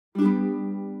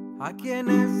A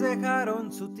quienes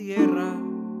dejaron su tierra,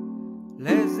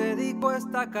 les dedico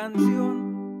esta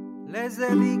canción, les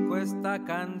dedico esta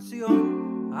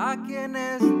canción. A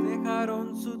quienes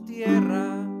dejaron su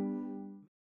tierra.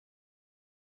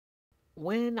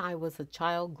 When I was a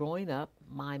child growing up,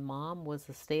 my mom was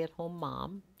a stay at home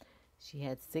mom. She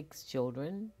had 6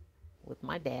 children with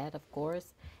my dad, of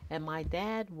course. And my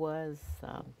dad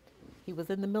he was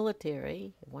in the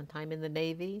military, one time in the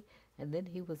Navy, and then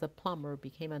he was a plumber,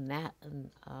 became a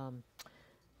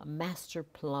master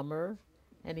plumber,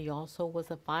 and he also was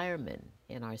a fireman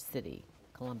in our city,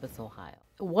 Columbus, Ohio.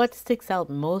 What sticks out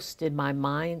most in my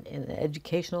mind, and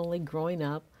educationally growing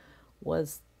up,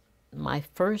 was my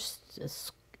first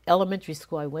elementary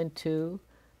school I went to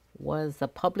was a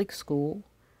public school.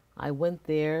 I went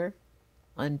there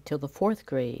until the fourth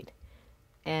grade.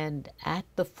 And at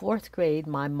the fourth grade,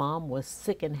 my mom was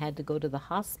sick and had to go to the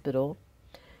hospital.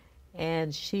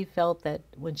 And she felt that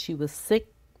when she was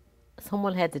sick,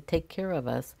 someone had to take care of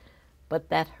us, but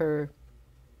that her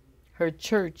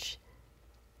church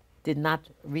did not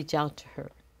reach out to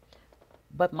her.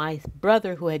 But my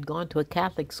brother, who had gone to a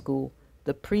Catholic school,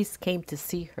 the priest came to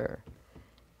see her.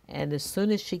 And as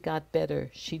soon as she got better,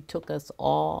 she took us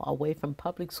all away from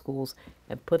public schools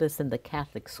and put us in the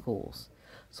Catholic schools.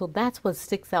 So that's what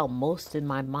sticks out most in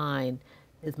my mind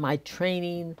is my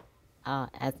training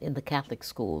in the Catholic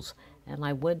schools. And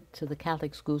I went to the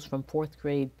Catholic schools from fourth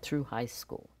grade through high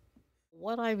school.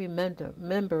 What I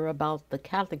remember about the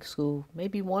Catholic school,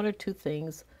 maybe one or two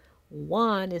things.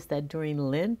 One is that during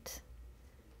Lent,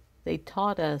 they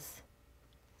taught us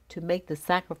to make the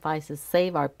sacrifices,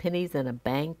 save our pennies in a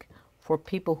bank for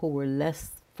people who were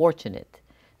less fortunate.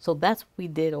 So that's what we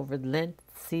did over Lent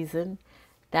season.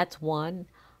 That's one.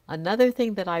 Another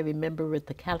thing that I remember with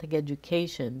the Catholic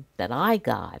education that I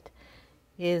got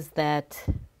is that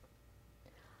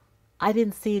I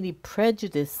didn't see any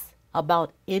prejudice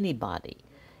about anybody.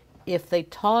 If they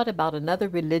taught about another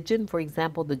religion, for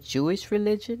example, the Jewish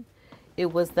religion,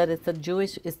 it was that it's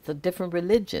a different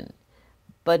religion,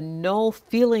 but no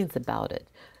feelings about it.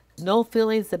 No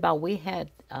feelings about, we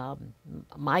had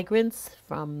migrants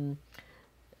from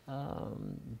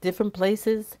different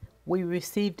places. We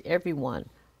received everyone,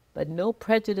 but no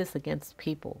prejudice against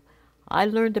people. I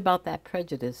learned about that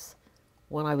prejudice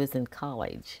when I was in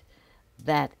college,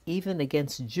 that even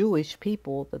against Jewish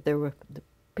people, that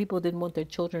people didn't want their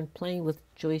children playing with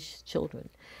Jewish children.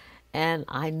 And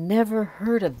I never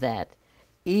heard of that,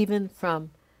 even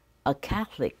from a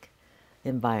Catholic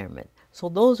environment. So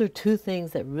those are two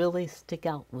things that really stick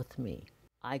out with me.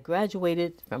 I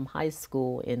graduated from high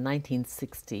school in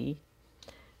 1960,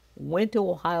 went to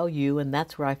Ohio U, and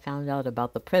that's where I found out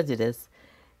about the prejudice.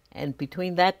 And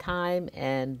between that time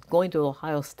and going to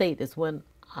Ohio State is when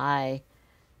I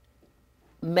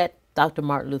met Dr.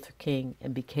 Martin Luther King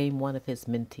and became one of his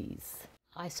mentees.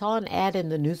 I saw an ad in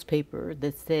the newspaper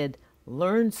that said,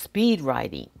 learn speed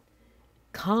writing.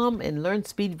 Come and learn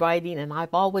speed writing, and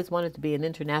I've always wanted to be an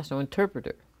international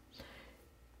interpreter.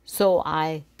 So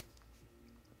I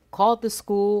called the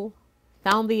school,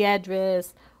 found the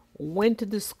address, went to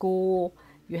the school.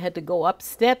 You had to go up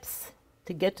steps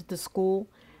to get to the school,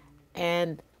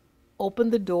 and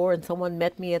opened the door, and someone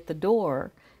met me at the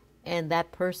door, and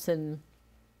that person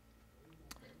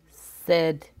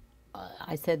said,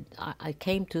 I said, I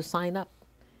came to sign up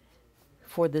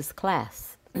for this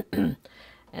class.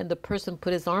 And the person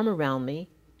put his arm around me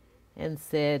and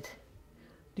said,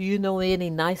 do you know any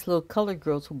nice little colored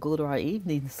girls who go to our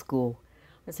evening school?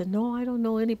 I said, no, I don't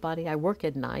know anybody. I work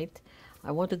at night.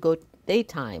 I want to go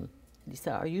daytime. He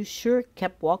said, are you sure?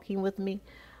 Kept walking with me.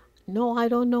 No, I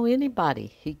don't know anybody.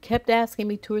 He kept asking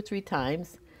me 2 or 3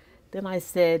 times. Then I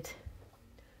said,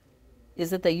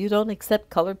 is it that you don't accept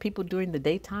colored people during the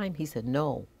daytime? He said,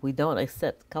 no, we don't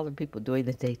accept colored people during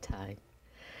the daytime.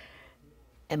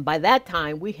 And by that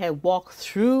time, we had walked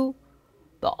through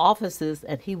the offices,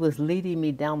 and he was leading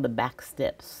me down the back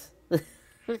steps.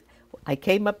 I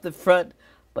came up the front,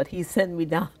 but he sent me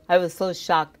down. I was so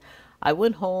shocked. I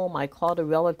went home. I called a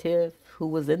relative who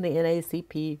was in the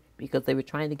NAACP because they were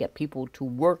trying to get people to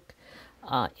work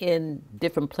in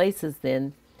different places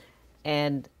then.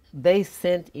 And they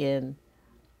sent in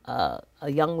a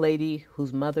young lady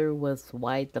whose mother was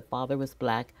white, the father was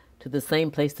black, to the same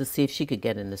place to see if she could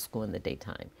get into school in the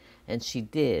daytime. And she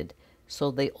did. So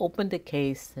they opened a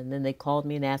case, and then they called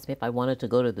me and asked me if I wanted to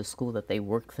go to the school that they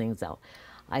work things out.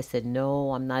 I said,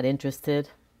 no, I'm not interested.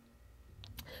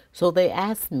 So they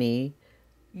asked me,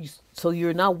 so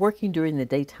you're not working during the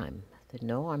daytime? I said,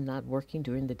 no, I'm not working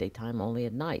during the daytime, only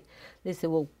at night. They said,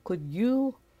 well, could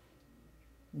you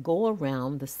go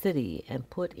around the city and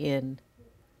put in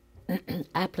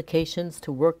applications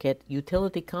to work at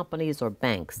utility companies or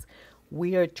banks.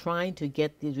 We are trying to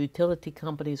get these utility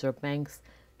companies or banks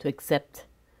to accept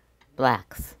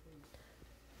blacks.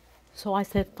 So I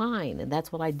said, fine, and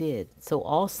that's what I did. So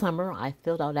all summer, I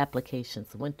filled out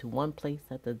applications, went to one place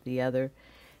after the other,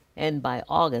 and by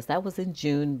August, that was in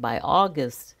June, by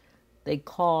August, they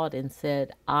called and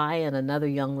said I and another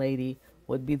young lady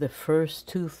would be the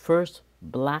first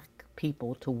black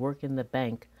people to work in the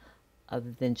bank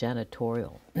other than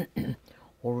janitorial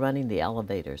or running the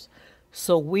elevators.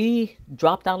 So we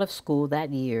dropped out of school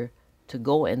that year to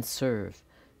go and serve,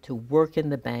 to work in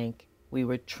the bank. We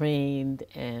were trained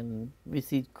and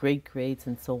received great grades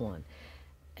and so on.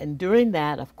 And during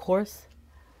that, of course,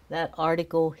 that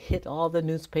article hit all the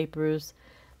newspapers,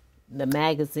 the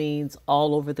magazines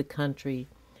all over the country.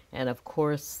 And of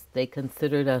course, they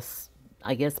considered us,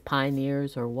 I guess,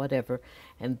 pioneers or whatever.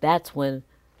 And that's when,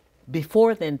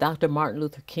 before then, Dr. Martin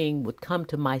Luther King would come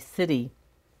to my city,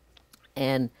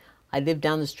 and I lived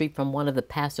down the street from one of the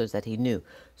pastors that he knew.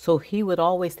 So he would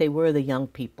always say, "Where are the young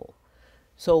people?"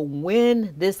 So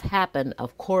when this happened,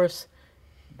 of course,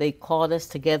 they called us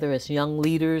together as young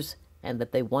leaders, and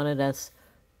that they wanted us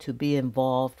to be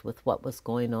involved with what was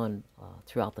going on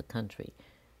throughout the country.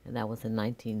 And that was in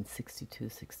 1962,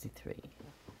 63.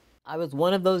 I was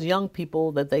one of those young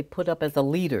people that they put up as a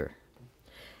leader.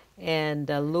 And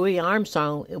Louis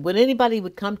Armstrong, when anybody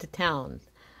would come to town,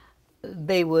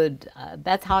 they would,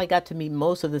 that's how I got to meet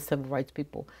most of the civil rights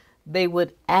people. They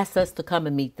would ask us to come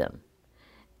and meet them.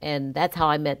 And that's how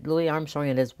I met Louis Armstrong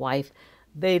and his wife.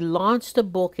 They launched a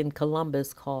book in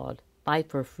Columbus called Fight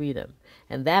for Freedom.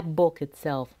 And that book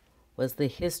itself was the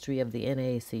history of the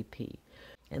NAACP.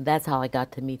 And that's how I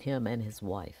got to meet him and his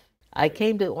wife. I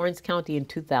came to Orange County in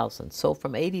 2000. So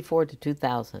from 84 to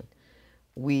 2000,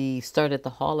 we started the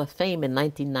Hall of Fame in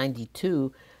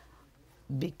 1992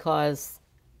 because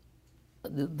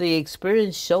the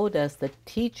experience showed us that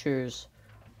teachers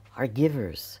are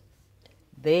givers.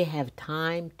 They have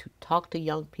time to talk to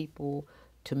young people,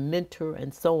 to mentor,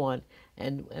 and so on.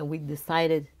 And we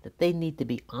decided that they need to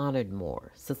be honored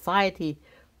more. Society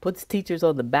puts teachers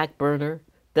on the back burner,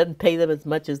 doesn't pay them as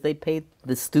much as they pay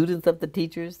the students of the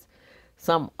teachers.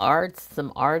 Some artists,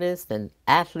 and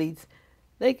athletes,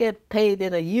 they get paid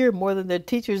in a year more than their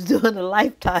teachers do in a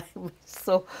lifetime.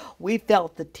 So we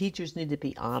felt the teachers need to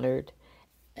be honored,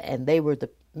 and they were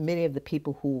many of the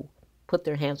people who put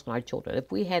their hands on our children.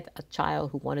 If we had a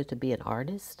child who wanted to be an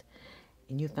artist,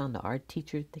 and you found an art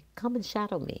teacher, they'd come and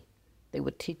shadow me. They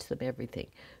would teach them everything.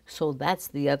 So that's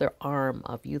the other arm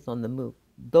of Youth on the Move.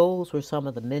 Those were some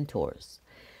of the mentors.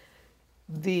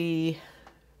 The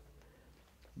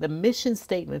mission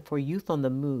statement for Youth on the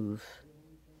Move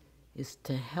is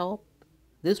to help,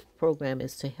 this program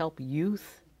is to help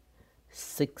youth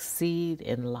succeed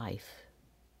in life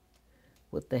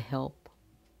with the help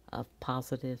of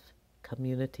positive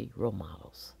community role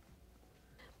models.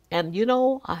 And you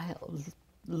know,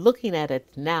 looking at it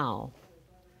now,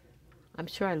 I'm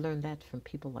sure I learned that from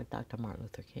people like Dr. Martin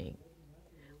Luther King.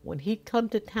 When he'd come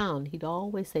to town, he'd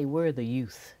always say, "Where are the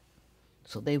youth?"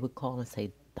 So they would call and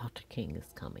say, "Dr. King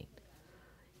is coming."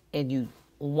 And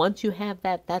once you have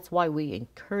that, that's why we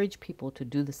encourage people to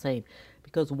do the same.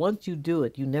 Because once you do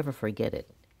it, you never forget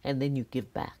it. And then you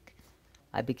give back.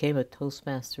 I became a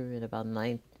Toastmaster in about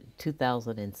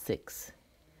 2006.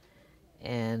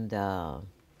 And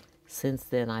since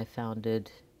then, I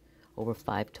founded over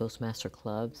 5 Toastmaster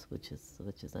clubs, which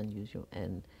is unusual,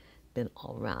 and been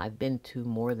all around. I've been to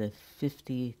more than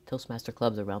 50 Toastmaster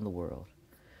clubs around the world.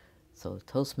 So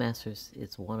Toastmasters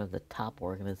is one of the top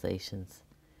organizations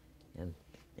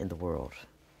in the world.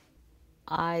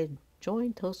 I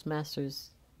joined Toastmasters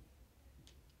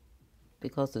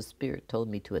because the Spirit told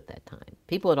me to at that time.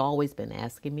 People had always been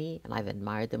asking me, and I've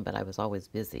admired them, but I was always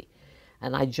busy.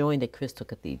 And I joined at Crystal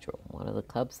Cathedral, one of the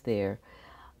clubs there.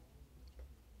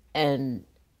 And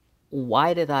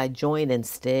why did I join and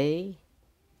stay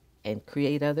and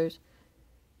create others?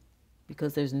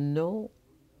 Because there's no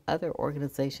other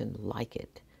organization like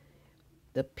it.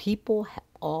 The people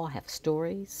all have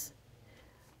stories.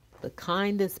 The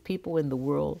kindest people in the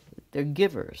world, they're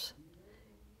givers,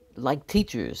 like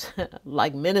teachers,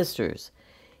 like ministers.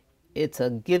 It's a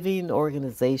giving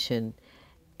organization.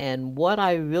 And what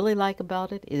I really like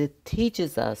about it is it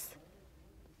teaches us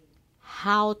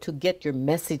how to get your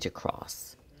message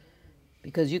across.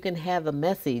 Because you can have a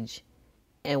message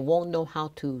and won't know how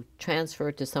to transfer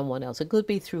it to someone else. It could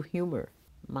be through humor.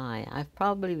 I've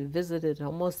probably visited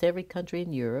almost every country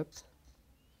in Europe.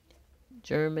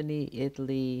 Germany,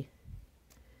 Italy,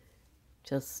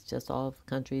 just all the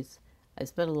countries. I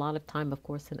spent a lot of time, of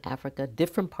course, in Africa,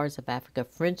 different parts of Africa,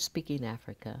 French-speaking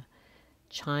Africa,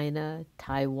 China,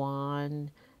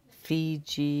 Taiwan,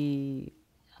 Fiji.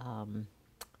 Um,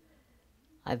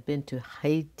 I've been to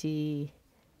Haiti.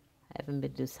 I haven't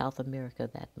been to South America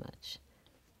that much.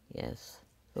 Yes,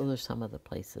 those are some of the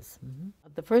places.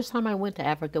 The first time I went to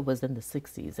Africa was in the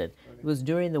 60s, and it was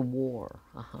during the war.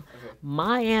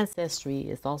 My ancestry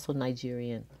is also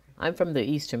Nigerian. I'm from the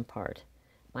eastern part.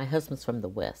 My husband's from the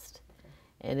west.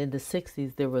 And in the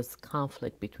 60s, there was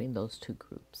conflict between those two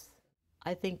groups.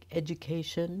 I think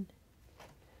education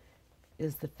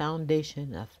is the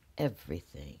foundation of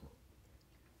everything.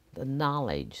 The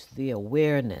knowledge, the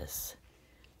awareness,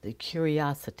 the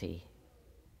curiosity.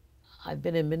 I've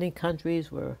been in many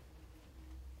countries where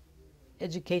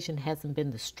education hasn't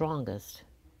been the strongest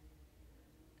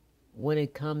when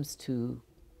it comes to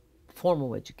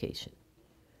formal education.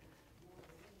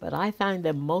 But I find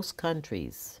that most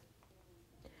countries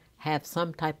have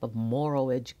some type of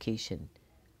moral education.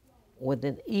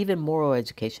 Even moral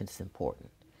education is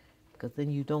important, because then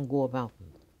you don't go about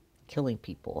killing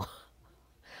people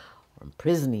or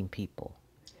imprisoning people.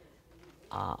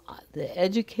 The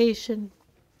education,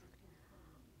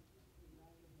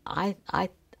 I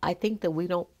think that we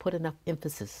don't put enough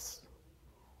emphasis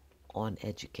on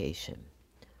education.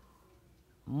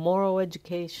 Moral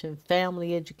education,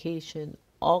 family education,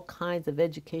 all kinds of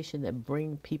education that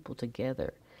bring people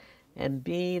together. And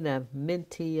being a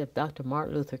mentee of Dr.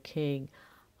 Martin Luther King,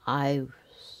 I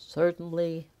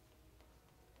certainly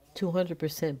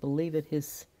 200% believe in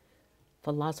his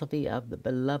philosophy of the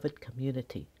beloved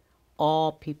community.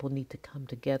 All people need to come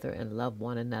together and love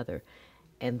one another.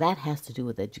 And that has to do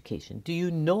with education. Do you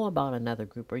know about another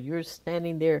group, or you're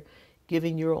standing there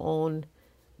giving your own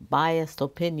biased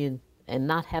opinion and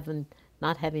not having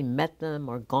met them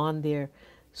or gone there?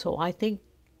 So I think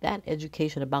that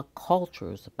education about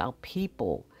cultures, about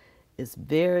people, is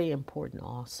very important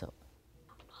also.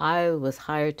 I was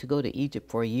hired to go to Egypt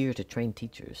for a year to train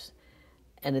teachers.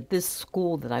 And at this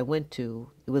school that I went to,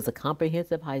 it was a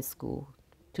comprehensive high school,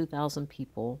 2,000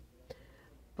 people,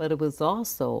 but it was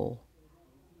also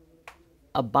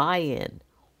a buy-in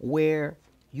where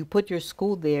you put your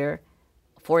school there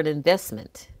for an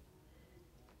investment.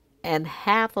 And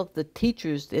half of the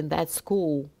teachers in that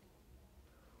school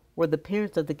were the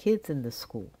parents of the kids in the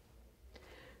school.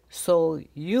 So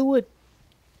you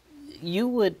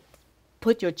would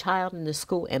put your child in the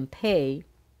school and pay,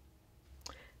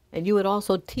 and you would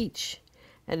also teach.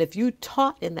 And if you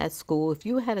taught in that school, if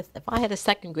I had a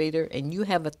second grader and you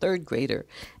have a third grader,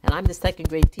 and I'm the second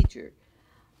grade teacher,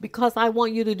 because I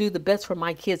want you to do the best for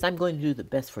my kids, I'm going to do the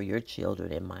best for your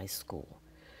children in my school.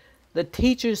 The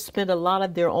teachers spend a lot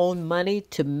of their own money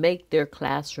to make their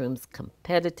classrooms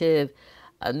competitive,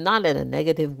 not in a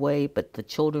negative way, but the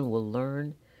children will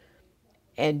learn.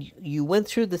 And you went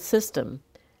through the system.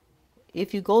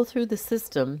 If you go through the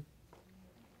system,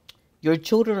 your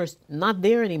children are not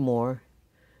there anymore.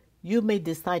 You may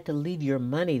decide to leave your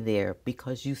money there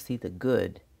because you see the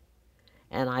good.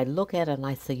 And I look at it and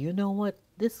I say, you know what?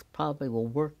 This probably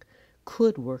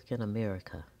could work in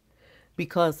America.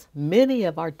 Because many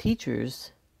of our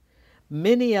teachers,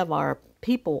 many of our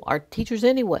people are teachers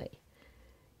anyway.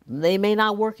 They may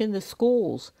not work in the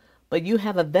schools, but you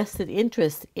have a vested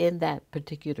interest in that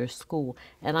particular school.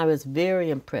 And I was very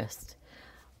impressed.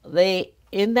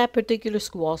 In that particular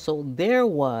school also, there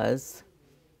was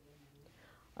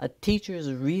a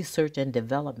teachers research and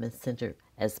development center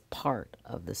as part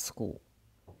of the school.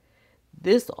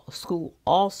 This school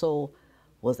also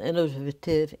was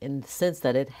innovative in the sense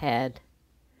that it had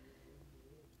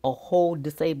a whole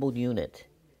disabled unit.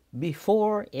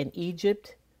 Before, in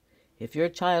Egypt, if your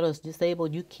child is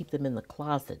disabled, you keep them in the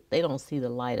closet. They don't see the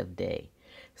light of day.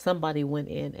 Somebody went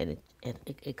in and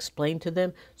explained to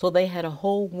them. So they had a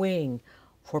whole wing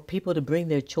for people to bring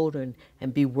their children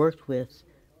and be worked with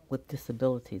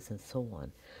disabilities and so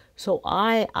on. So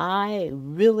I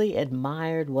really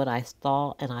admired what I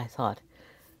saw, and I thought,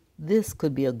 this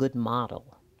could be a good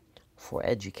model for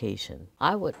education.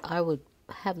 I would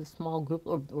have a small group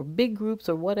or big groups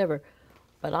or whatever,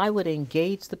 but I would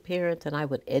engage the parents and I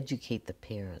would educate the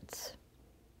parents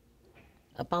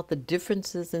about the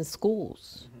differences in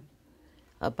schools,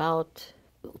 about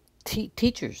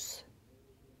teachers,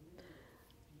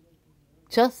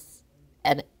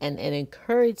 and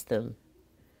encourage them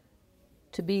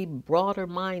to be broader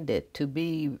minded, to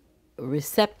be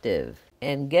receptive,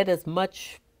 and get as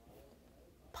much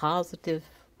positive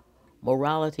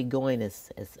morality going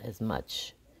as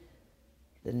much.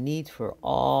 The need for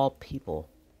all people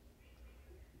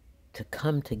to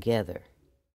come together